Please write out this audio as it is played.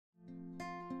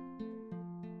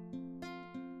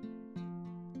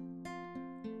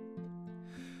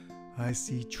I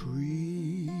see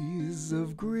trees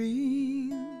of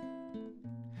green,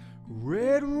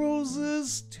 red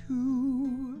roses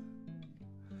too.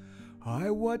 I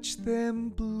watch them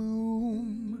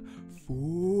bloom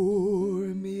for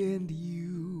me and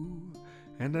you,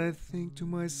 and I think to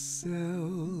myself,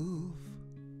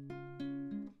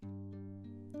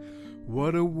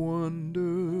 what a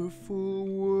wonderful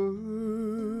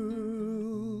world.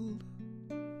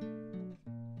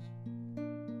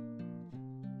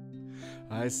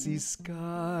 I see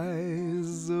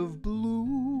skies of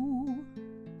blue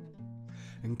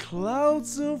and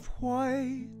clouds of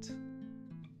white,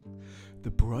 the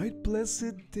bright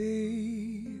blessed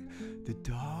day, the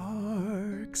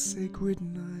dark sacred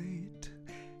night,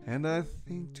 and I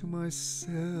think to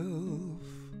myself,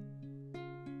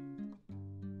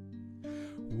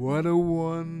 what a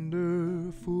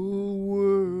wonderful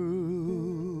world.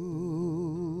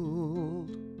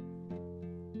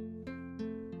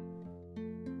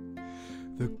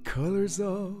 The colors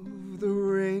of the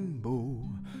rainbow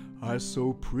are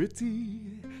so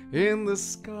pretty in the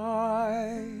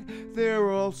sky.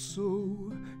 They're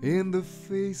also in the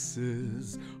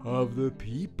faces of the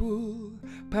people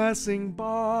passing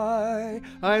by.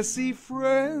 I see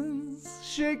friends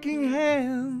shaking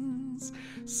hands,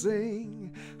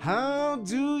 saying, how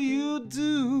do you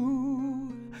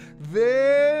do?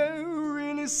 They're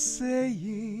really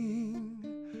saying,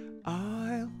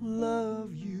 I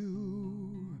love you.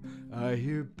 I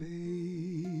hear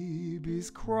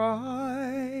babies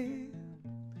cry.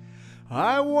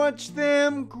 I watch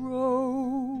them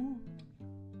grow.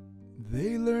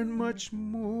 They learn much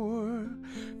more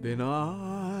than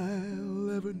I'll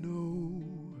ever know.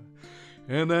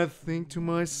 And I think to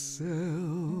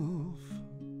myself,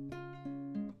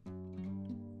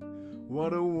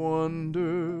 what a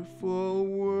wonderful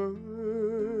world.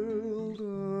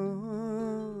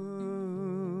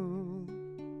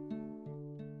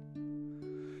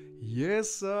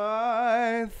 Yes,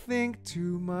 I think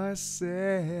to myself,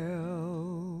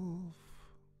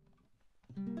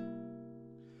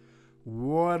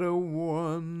 what a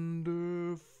wonderful